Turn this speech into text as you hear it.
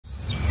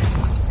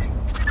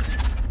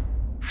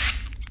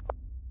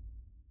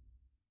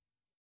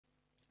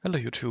Hello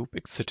YouTube,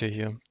 Xcity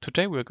here.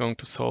 Today we're going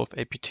to solve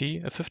APT,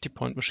 a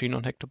 50-point machine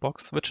on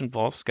HackTheBox, which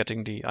involves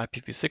getting the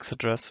IPv6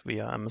 address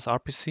via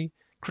MS-RPC,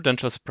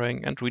 credential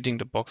spraying, and reading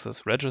the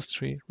box's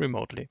registry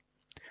remotely.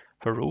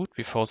 For root,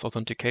 we force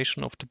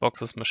authentication of the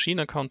box's machine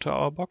account to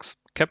our box,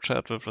 capture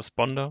it with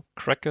responder,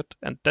 crack it,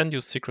 and then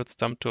use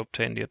secretsdump to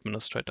obtain the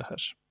administrator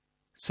hash.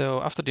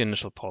 So after the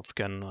initial port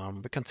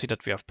scan, we can see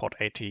that we have port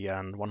 80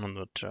 and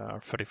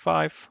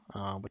 135,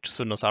 which is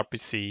Windows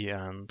RPC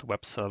and the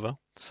web server.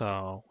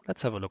 So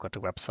let's have a look at the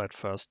website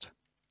first.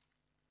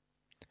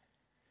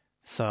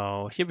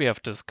 So here we have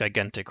this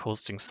gigantic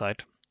hosting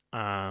site,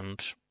 and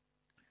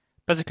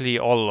basically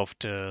all of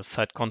the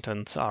site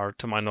contents are,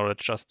 to my knowledge,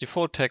 just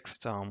default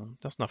text.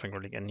 There's nothing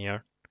really in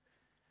here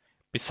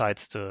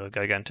besides the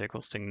gigantic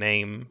hosting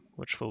name,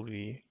 which will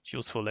be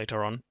useful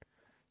later on.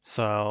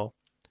 So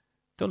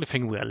the only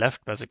thing we are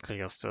left basically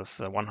is this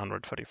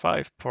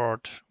 135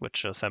 port,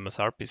 which is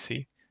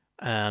MS-RPC.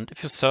 And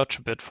if you search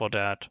a bit for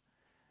that,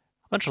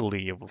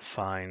 eventually you will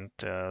find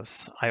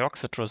this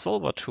IOXID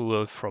resolver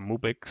tool from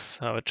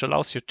Mubix, which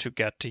allows you to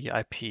get the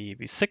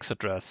IPv6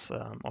 address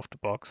of the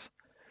box.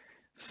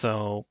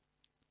 So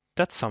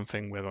that's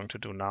something we're going to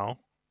do now.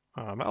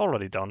 I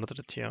already downloaded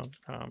it here.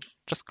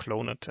 Just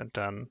clone it and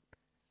then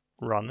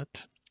run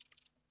it.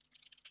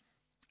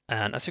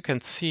 And as you can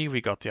see,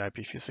 we got the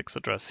IPv6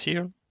 address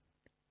here.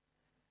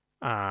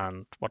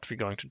 And what we're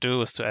going to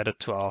do is to add it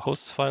to our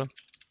hosts file,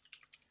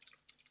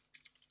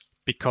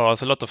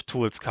 because a lot of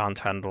tools can't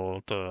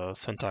handle the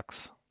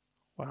syntax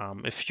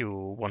if you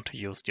want to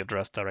use the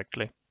address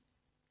directly.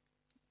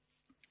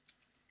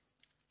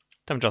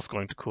 I'm just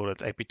going to call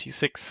it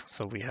APT6,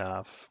 so we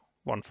have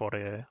one for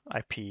the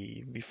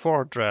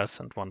IPv4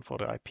 address and one for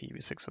the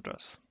IPv6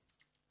 address.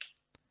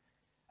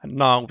 And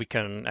now we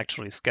can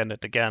actually scan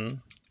it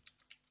again.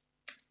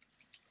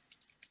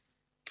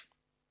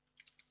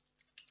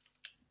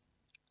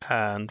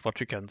 And what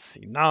we can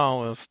see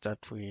now is that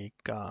we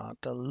got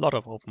a lot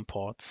of open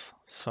ports.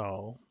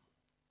 So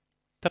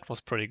that was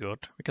pretty good.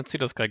 We can see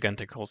this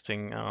gigantic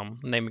hosting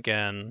name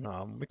again.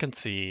 We can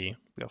see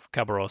we have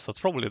Kerberos, that's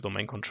probably the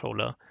domain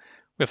controller.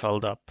 We have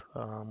LDAP,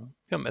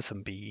 we have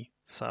SMB.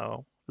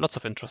 So lots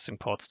of interesting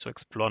ports to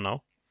explore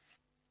now.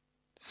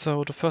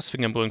 So the first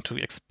thing I'm going to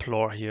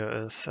explore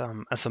here is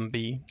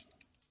SMB.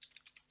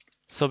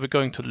 So we're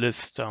going to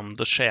list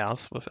the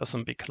shares with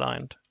SMB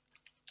client.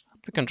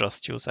 We can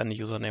just use any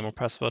username or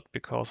password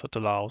because it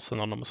allows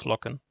anonymous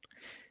login.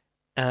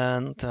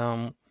 And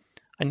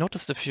I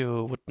noticed if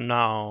you would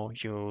now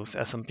use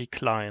SMB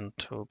client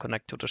to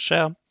connect to the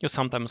share, you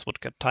sometimes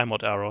would get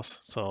timeout errors.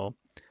 So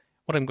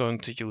what I'm going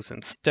to use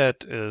instead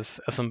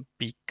is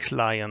SMB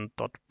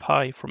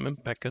client.py from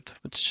Impacket,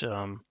 which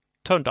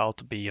turned out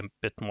to be a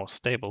bit more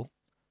stable.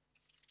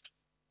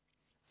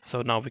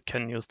 So now we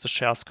can use the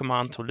shares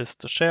command to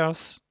list the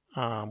shares.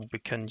 We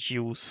can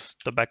use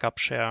the backup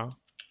share.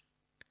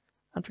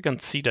 And we can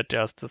see that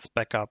there's this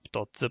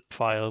backup.zip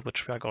file,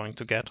 which we are going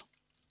to get.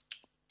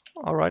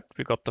 All right,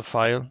 we got the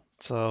file.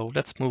 So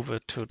let's move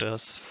it to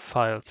this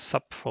file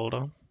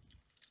subfolder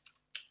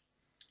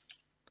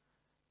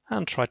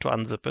and try to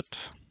unzip it.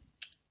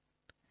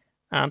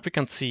 And we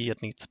can see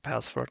it needs a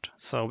password.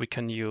 So we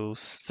can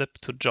use zip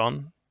to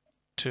John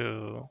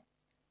to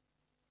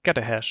get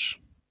a hash.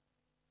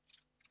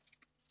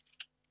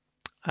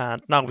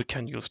 And now we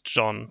can use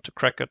John to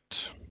crack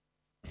it.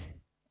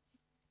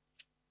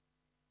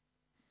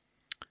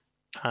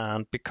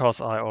 And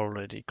because I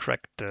already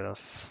cracked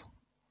this,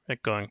 we're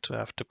going to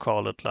have to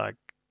call it like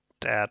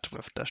that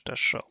with --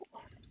 show.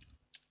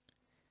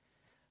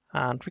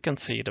 And we can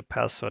see the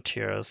password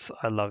here is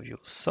I love you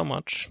so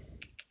much.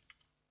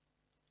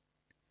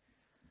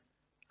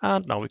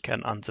 And now we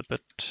can unzip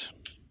it.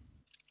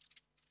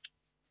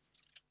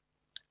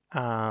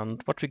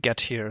 And what we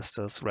get here is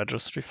this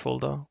registry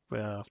folder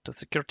with the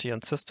security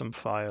and system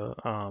file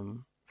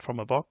from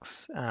a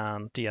box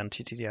and the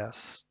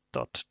ntds.dit.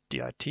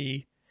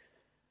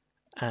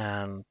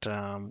 And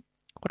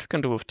what we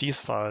can do with these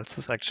files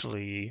is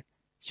actually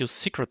use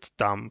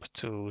secretsdump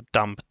to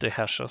dump the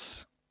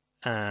hashes.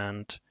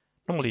 And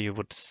normally you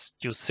would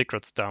use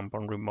secretsdump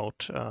on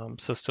remote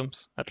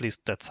systems. At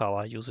least that's how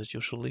I use it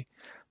usually.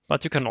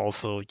 But you can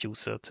also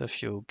use it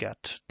if you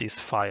get these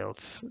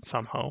files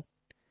somehow.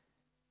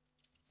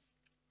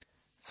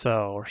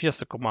 So here's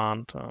the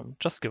command.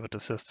 Just give it the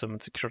system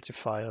and security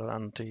file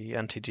and the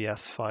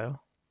ntds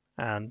file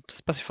and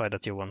specify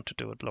that you want to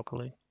do it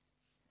locally.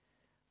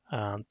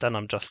 And then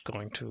I'm just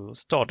going to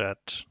store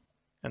that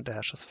in the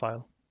hashes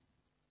file.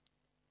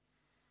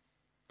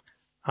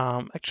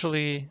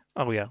 Actually,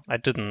 oh yeah, I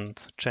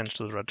didn't change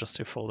the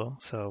registry folder,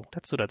 so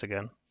let's do that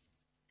again.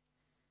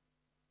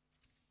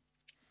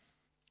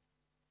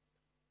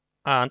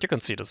 And you can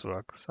see this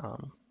works.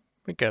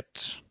 We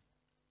get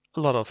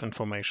a lot of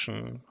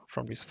information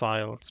from these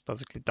files,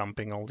 basically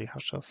dumping all the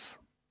hashes.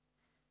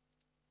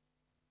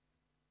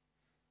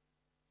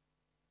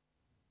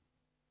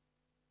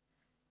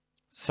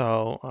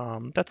 So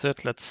that's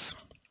it. Let's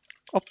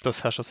open this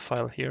hashes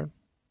file here.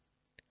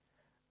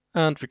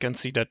 And we can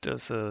see that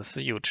this is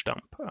a huge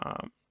dump.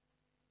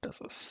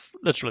 this is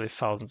literally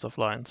thousands of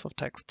lines of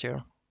text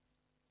here.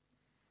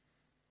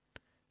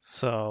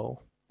 So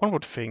one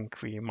would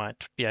think we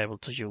might be able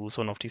to use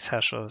one of these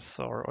hashes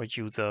or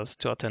users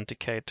to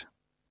authenticate.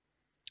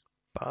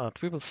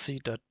 But we will see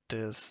that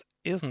this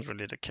isn't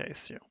really the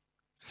case here.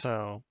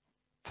 So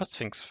first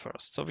things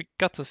first. So we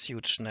got this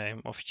huge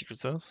name of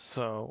users.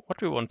 So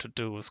what we want to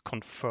do is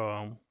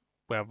confirm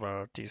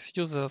whether these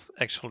users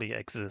actually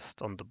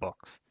exist on the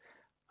box.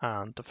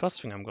 And the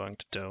first thing I'm going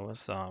to do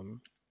is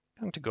I'm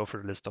going to go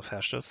through the list of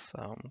hashes.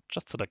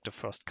 Just select the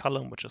first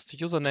column, which is the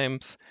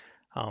usernames.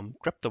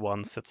 Grab the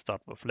ones that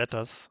start with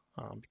letters,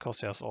 because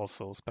there's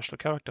also special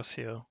characters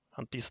here.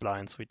 And these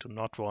lines we do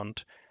not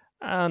want.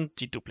 And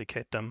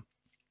deduplicate them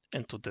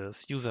into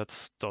this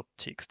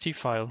users.txt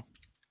file.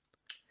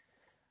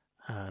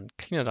 And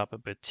clean it up a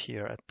bit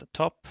here at the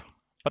top.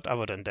 But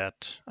other than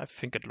that, I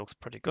think it looks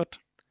pretty good.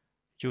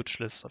 Huge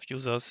list of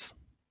users.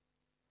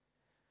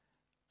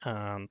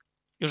 And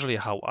usually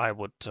how I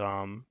would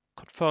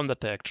confirm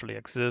that they actually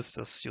exist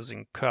is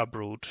using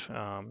curroot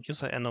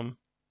user enum,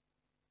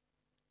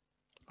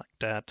 like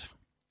that.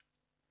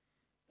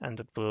 And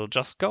it will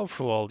just go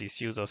through all these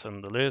users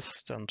in the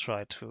list and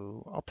try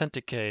to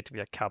authenticate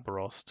via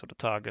Kerberos to the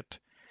target.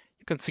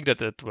 You can see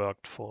that it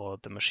worked for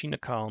the machine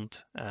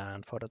account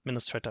and for the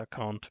administrator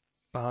account.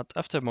 But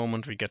after a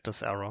moment, we get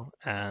this error.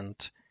 And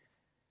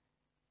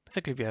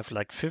basically, we have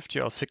like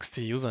 50 or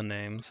 60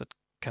 usernames it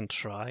can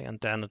try, and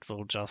then it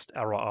will just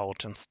error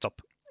out and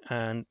stop.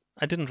 And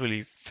I didn't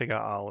really figure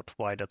out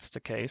why that's the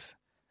case.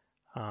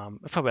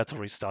 If I were to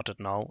restart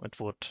it now, it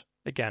would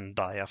again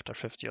die after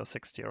 50 or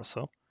 60 or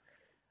so.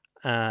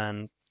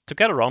 And to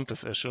get around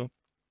this issue,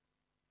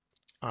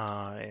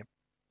 I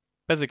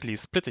basically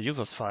split the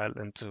users file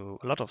into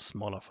a lot of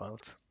smaller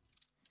files.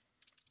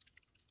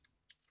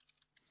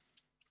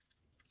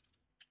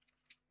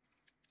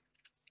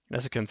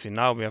 As you can see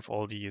now, we have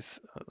all these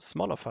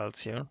smaller files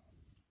here,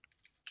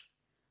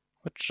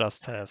 which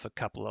just have a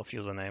couple of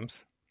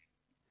usernames.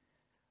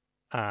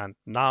 And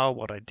now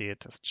what I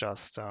did is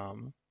just a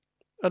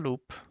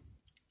loop.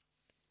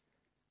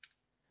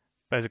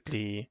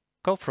 Basically,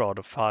 go through all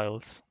the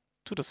files,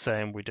 do the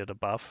same we did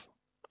above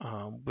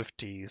with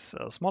these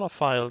smaller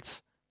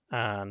files,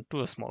 and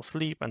do a small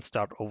sleep and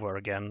start over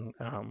again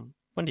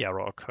when the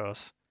error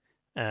occurs.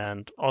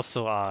 And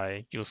also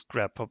I use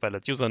grep for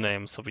valid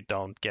username so we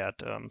don't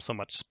get so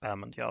much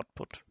spam in the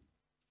output.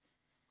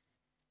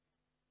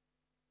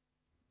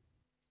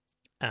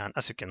 And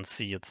as you can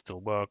see, it still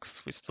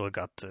works. We still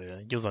got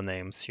the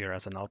usernames here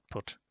as an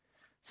output.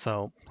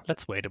 So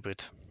let's wait a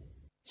bit.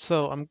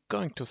 So I'm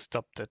going to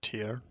stop that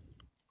here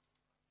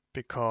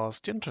because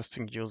the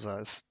interesting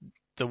user is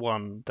the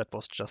one that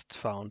was just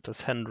found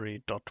as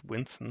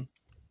henry.winson. I'm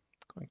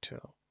going to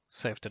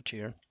save that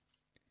here.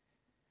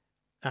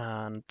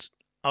 And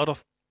out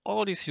of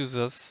all these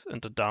users in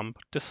the dump,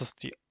 this is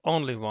the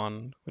only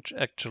one which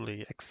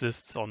actually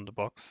exists on the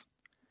box.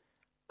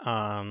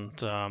 And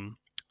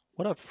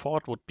what I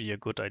thought would be a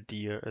good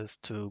idea is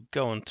to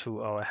go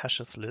into our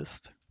hashes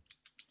list.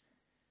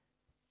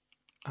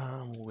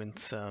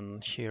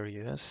 Winson, here he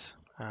is,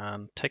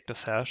 and take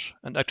this hash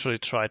and actually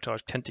try to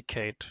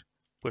authenticate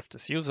with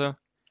this user.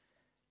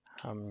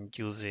 I'm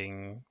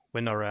using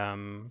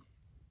WinRM,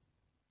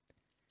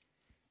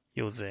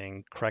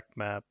 using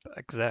crackmap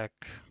exec,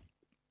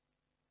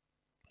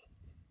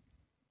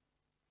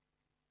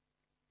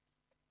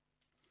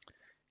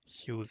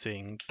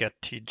 using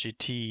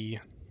gettgt,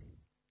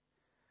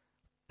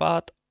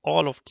 but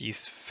all of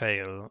these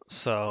fail,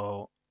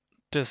 so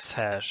this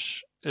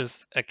hash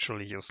is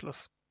actually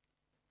useless.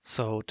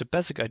 So the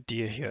basic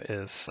idea here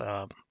is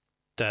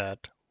that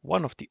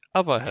one of the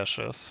other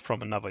hashes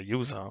from another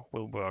user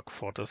will work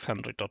for this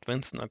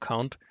henry.winson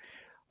account,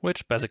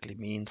 which basically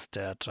means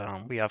that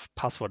we have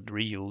password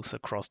reuse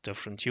across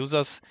different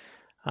users.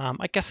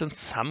 I guess in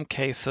some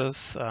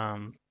cases,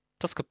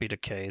 this could be the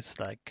case.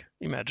 Like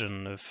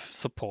imagine if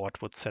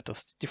support would set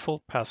as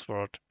default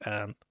password,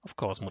 and of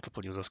course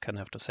multiple users can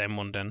have the same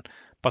one then.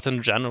 But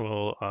in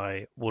general,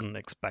 I wouldn't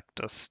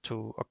expect this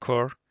to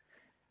occur.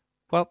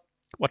 Well,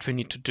 what we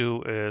need to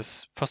do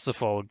is, first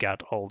of all,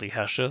 get all the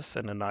hashes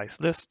in a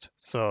nice list.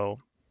 So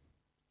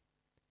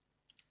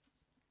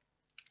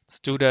let's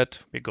do that.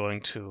 We're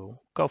going to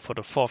go for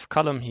the fourth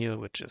column here,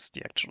 which is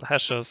the actual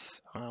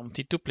hashes,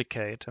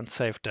 deduplicate and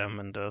save them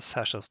in this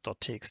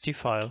hashes.txt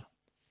file.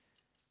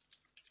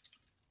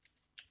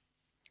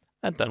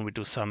 And then we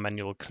do some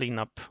manual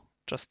cleanup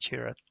just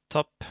here at the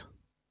top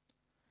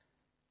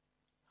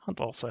and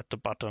also at the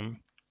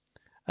bottom.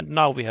 And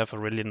now we have a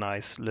really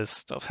nice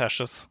list of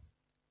hashes.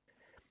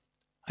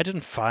 I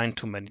didn't find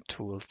too many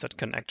tools that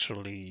can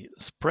actually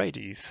spray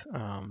these,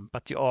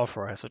 but the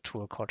author has a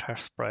tool called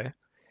Hashspray,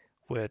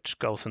 which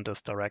goes in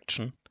this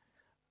direction.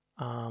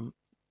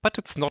 But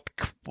it's not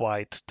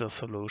quite the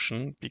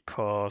solution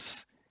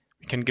because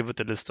we can give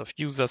it a list of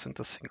users and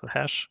a single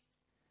hash,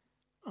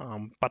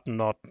 but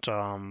not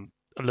a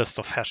list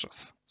of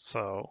hashes.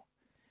 So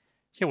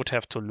you would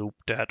have to loop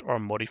that or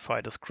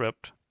modify the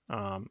script.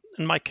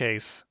 In my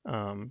case,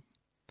 the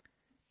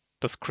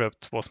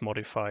script was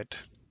modified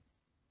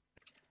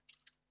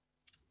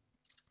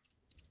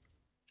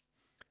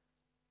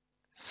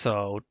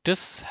So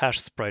this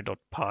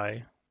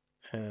hashspray.py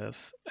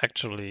is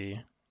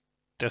actually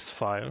this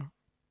file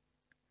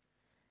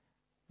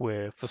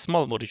with a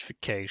small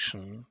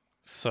modification.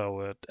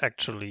 So it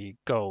actually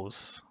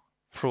goes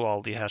through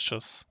all the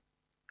hashes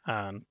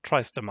and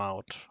tries them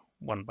out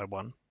one by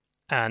one.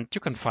 And you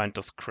can find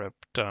the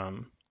script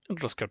in the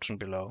description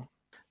below.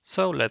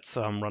 So let's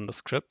run the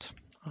script.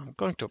 I'm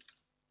going to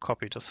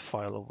copy this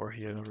file over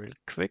here real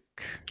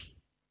quick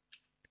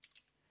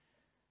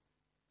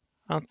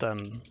and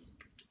then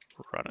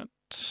run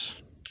it.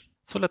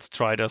 So let's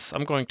try this.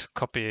 I'm going to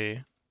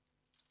copy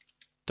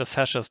this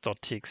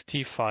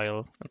hashes.txt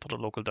file into the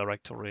local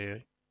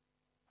directory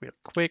real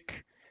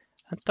quick.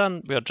 And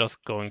then we are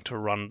just going to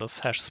run this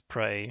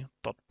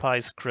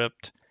hashspray.py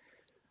script,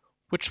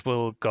 which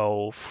will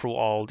go through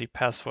all the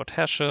password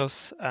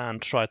hashes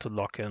and try to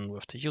log in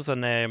with the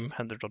username,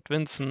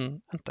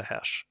 Henry.Vincent, and the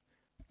hash.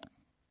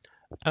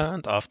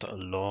 And after a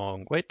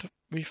long wait,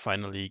 we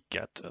finally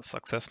get a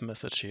success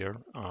message here.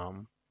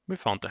 We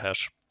found the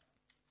hash.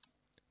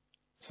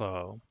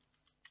 So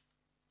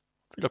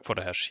we look for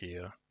the hash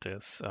here.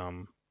 This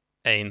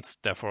ANS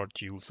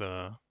default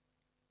user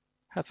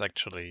has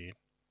actually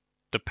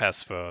the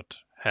password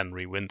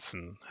Henry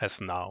Winston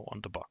has now on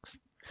the box.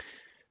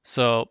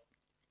 So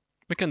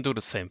we can do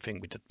the same thing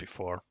we did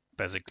before,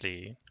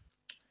 basically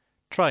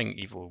trying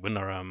evil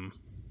winram.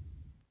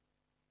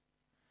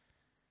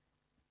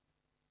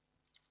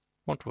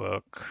 Won't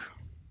work.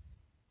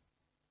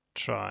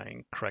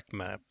 Trying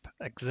crackmap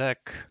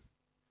exec,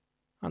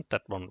 and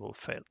that one will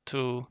fail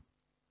too.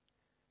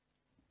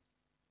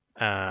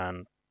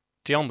 And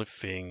the only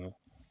thing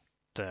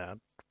that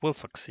will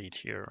succeed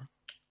here,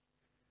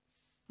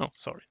 oh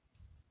sorry,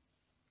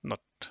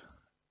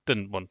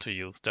 didn't want to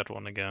use that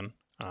one again.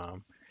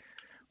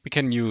 We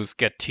can use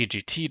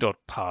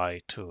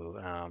gettgt.py to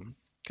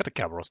get a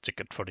Kerberos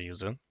ticket for the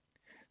user.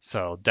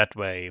 So that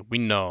way we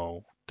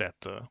know that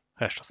the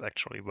hash is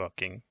actually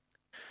working.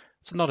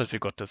 So now that we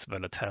got this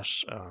valid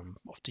hash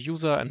of the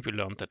user and we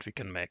learned that we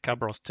can make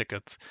Kerberos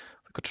tickets,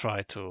 we could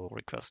try to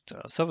request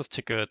service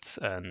tickets.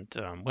 And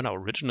when I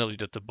originally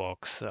did the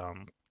box,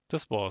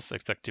 this was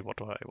exactly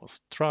what I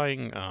was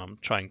trying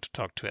to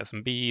talk to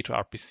SMB, to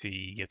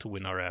RPC, to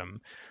WinRM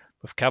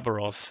with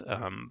Kerberos.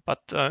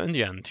 But in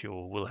the end, you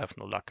will have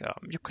no luck.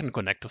 You can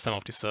connect to some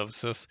of these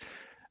services,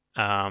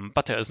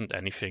 but there isn't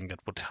anything that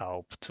would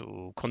help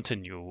to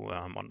continue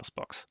on this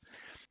box.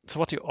 So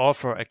what the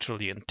author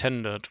actually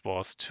intended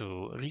was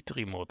to read the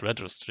remote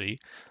registry,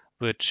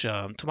 which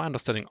to my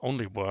understanding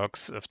only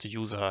works if the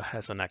user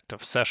has an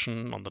active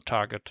session on the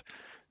target.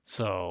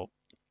 So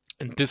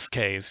in this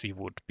case, we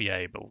would be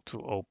able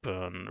to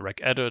open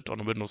regedit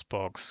on a Windows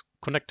box,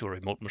 connect to a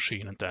remote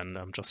machine, and then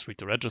just read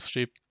the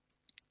registry.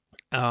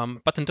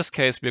 But in this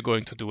case, we're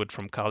going to do it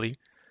from Kali.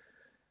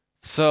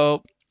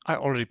 So I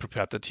already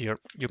prepared it here.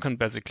 You can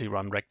basically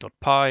run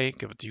reg.py,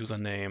 give it the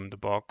username, the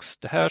box,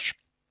 the hash,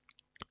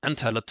 and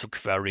tell it to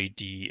query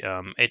the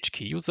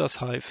HK users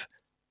hive.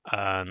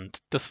 And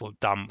this will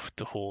dump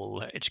the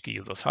whole HK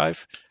users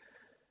hive,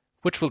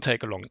 which will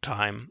take a long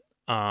time.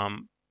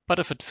 But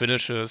if it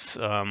finishes,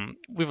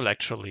 we will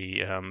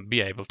actually be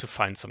able to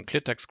find some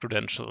clear text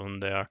credential in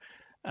there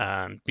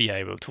and be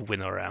able to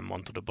WinRM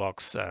onto the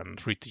box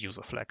and read the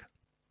user flag.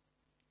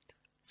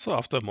 So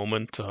after a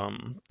moment,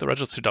 the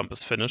registry dump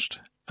is finished,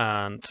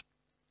 and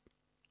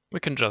we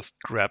can just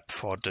grab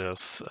for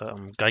this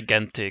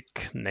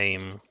gigantic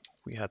name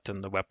we had in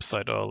the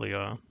website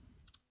earlier.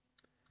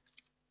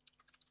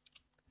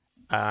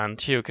 And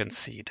here you can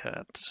see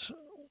that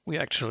we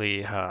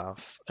actually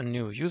have a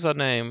new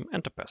username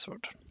and a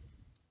password.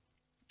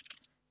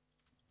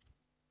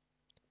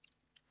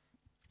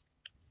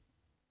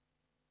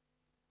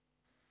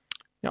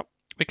 Yeah,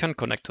 we can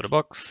connect to the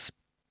box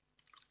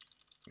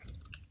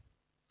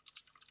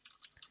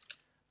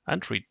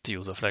and read the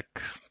user flag.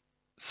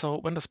 So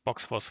when this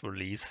box was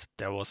released,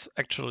 there was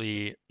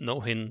actually no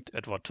hint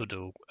at what to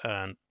do,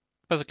 and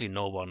basically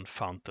no one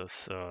found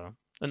this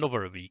in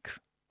over a week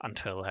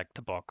until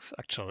HackTheBox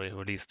actually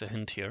released a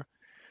hint here.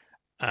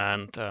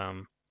 And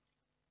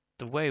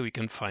the way we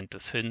can find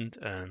this hint,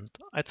 and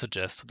I'd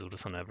suggest to do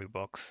this on every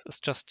box, is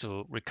just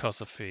to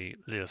recursively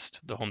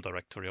list the home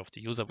directory of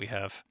the user we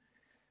have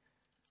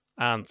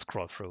and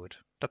scroll through it.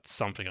 That's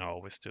something I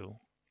always do.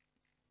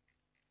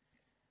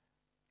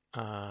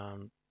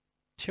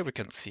 Here we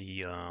can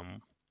see,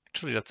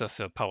 actually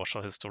that's a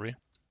PowerShell history.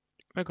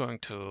 We're going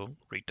to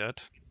read that.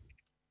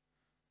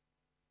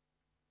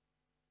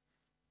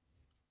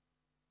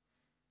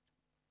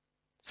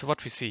 So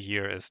what we see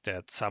here is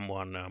that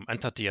someone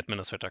entered the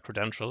administrator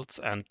credentials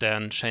and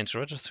then changed the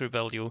registry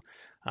value,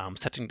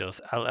 setting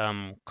this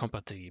LM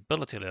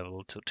compatibility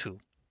level to 2.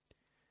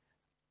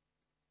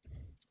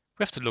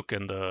 We have to look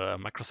in the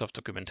Microsoft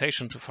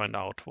documentation to find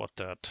out what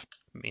that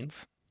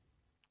means.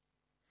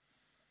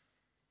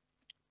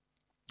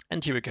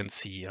 And here we can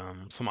see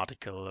some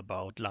article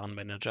about LAN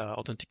manager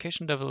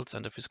authentication levels.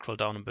 And if we scroll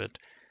down a bit,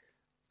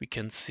 we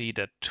can see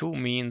that 2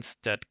 means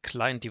that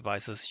client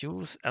devices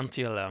use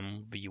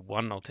NTLM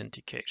v1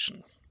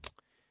 authentication.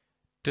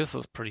 This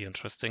is pretty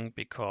interesting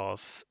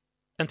because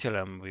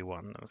NTLM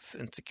v1 is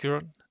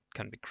insecure,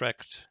 can be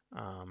cracked.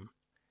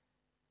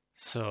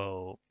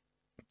 So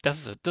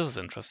this is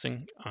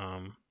interesting,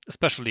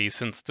 especially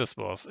since this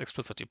was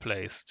explicitly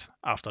placed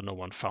after no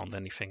one found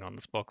anything on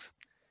this box.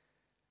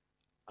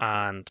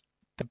 And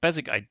the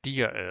basic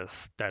idea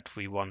is that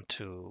we want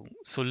to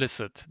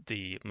solicit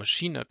the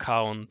machine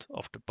account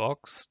of the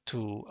box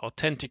to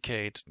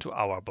authenticate to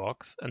our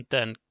box and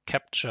then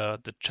capture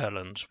the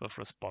challenge with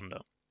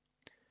responder.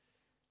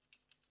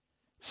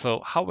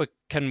 So how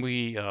can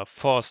we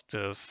force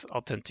this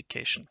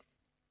authentication?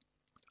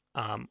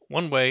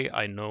 One way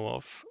I know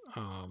of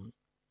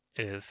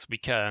is we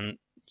can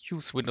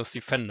use Windows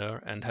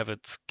Defender and have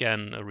it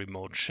scan a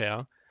remote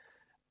share,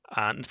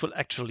 and it will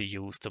actually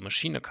use the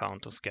machine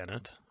account to scan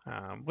it,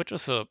 which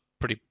is a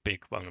pretty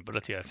big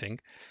vulnerability, I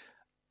think.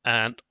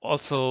 And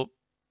also,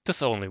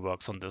 this only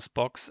works on this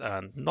box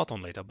and not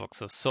on later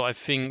boxes, so I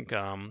think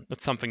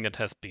it's something that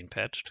has been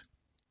patched.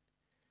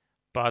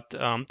 But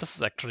this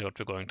is actually what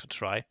we're going to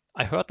try.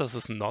 I heard this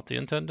is not the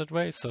intended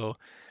way, so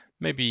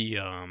maybe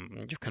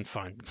you can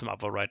find some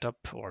other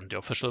write-up or in the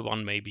official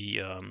one,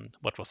 maybe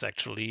what was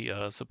actually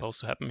supposed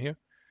to happen here.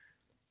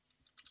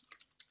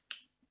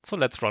 So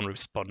let's run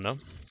responder.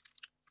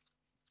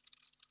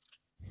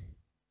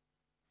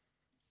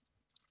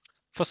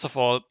 First of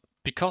all,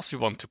 because we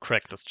want to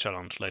crack this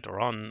challenge later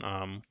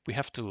on, we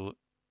have to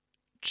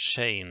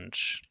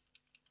change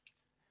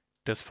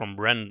this from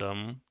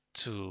random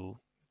to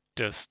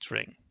this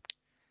string.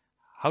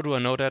 How do I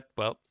know that?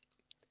 Well,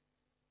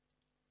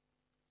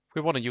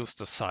 we want to use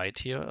the site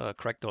here,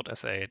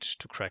 crack.sh,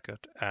 to crack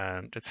it,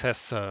 and it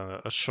has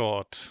a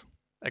short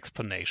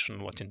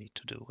explanation what you need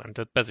to do, and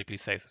that basically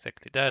says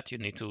exactly that. You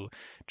need to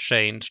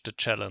change the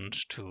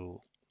challenge to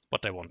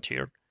what I want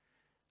here,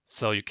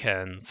 so you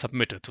can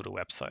submit it to the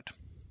website.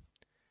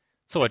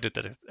 So I did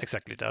that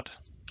exactly that.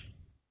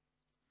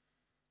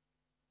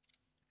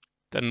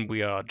 Then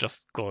we are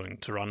just going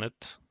to run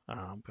it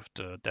with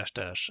the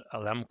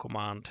 --lm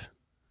command.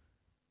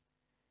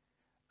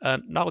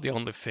 And now the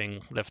only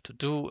thing left to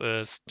do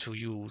is to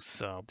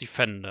use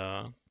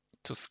Defender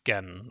to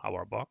scan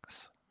our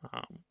box,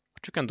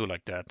 which you can do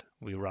like that.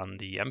 We run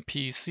the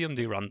mp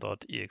cmd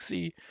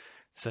run.exe,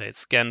 say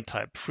scan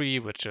type 3,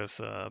 which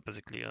is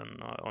basically an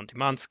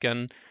on-demand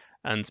scan,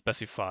 and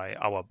specify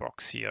our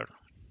box here.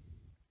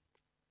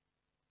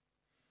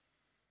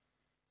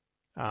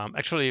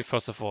 Actually,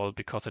 first of all,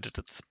 because I did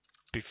it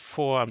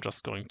before, I'm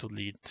just going to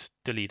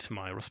delete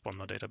my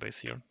responder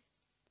database here,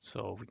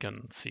 so we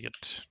can see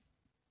it.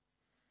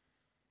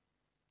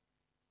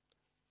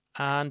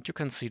 And you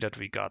can see that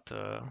we got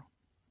a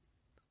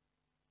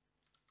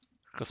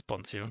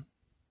response here.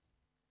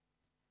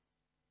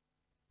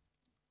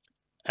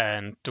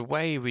 And the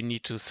way we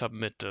need to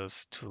submit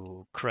this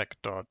to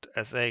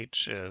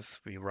crack.sh is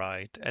we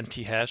write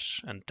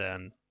nt-hash and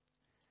then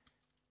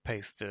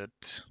paste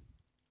it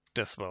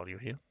this value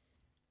here.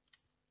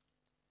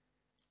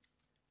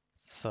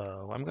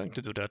 So I'm going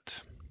to do that.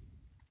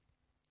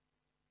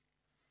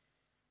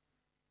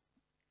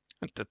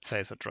 And that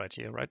says it right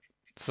here, right?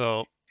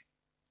 So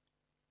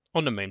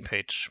on the main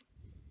page,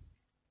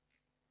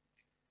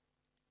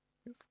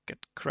 get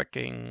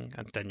cracking,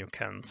 and then you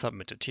can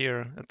submit it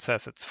here. It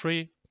says it's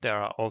free. There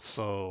are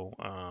also,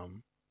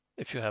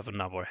 if you have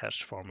another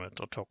hash format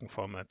or token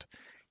format,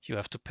 you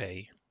have to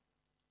pay.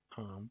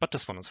 But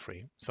this one is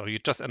free. So you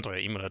just enter your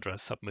email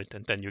address, submit,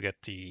 and then you get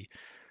the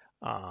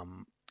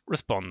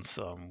response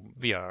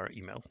via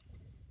email.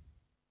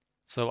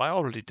 So I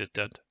already did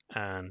that,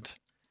 and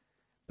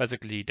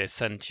basically they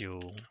send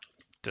you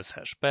this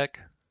hash back.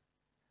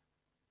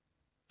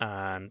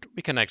 And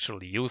we can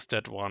actually use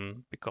that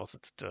one because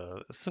it's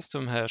the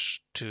system hash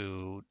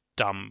to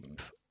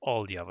dump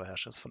all the other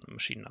hashes from the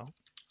machine now.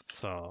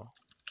 So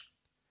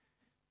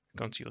I'm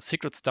going to use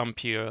secretsdump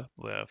here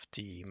with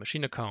the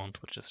machine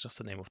account, which is just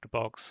the name of the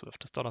box with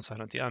this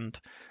 $sign at the end,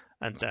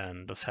 and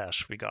then this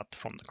hash we got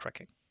from the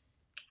cracking.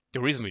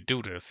 The reason we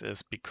do this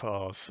is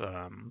because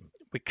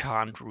we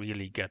can't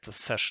really get a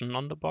session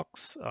on the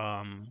box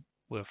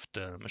with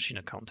the machine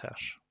account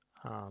hash.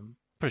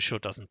 Pretty sure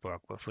it doesn't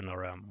work with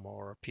WinRM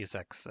or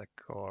PSXSec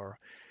or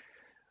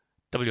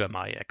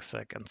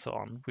WMI-exec and so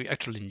on. We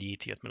actually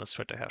need the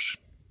administrator hash.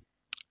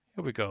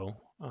 Here we go.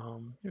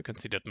 You can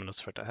see the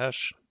administrator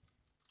hash.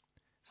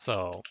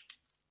 So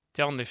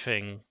the only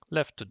thing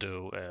left to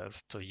do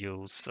is to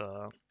use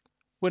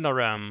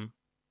WinRM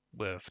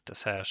with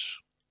this hash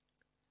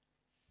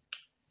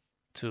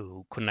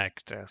to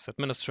connect as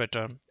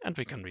administrator, and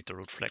we can read the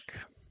root flag.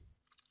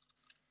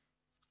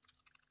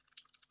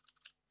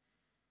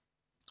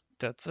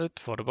 That's it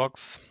for the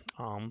box.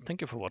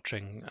 Thank you for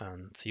watching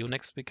and see you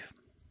next week.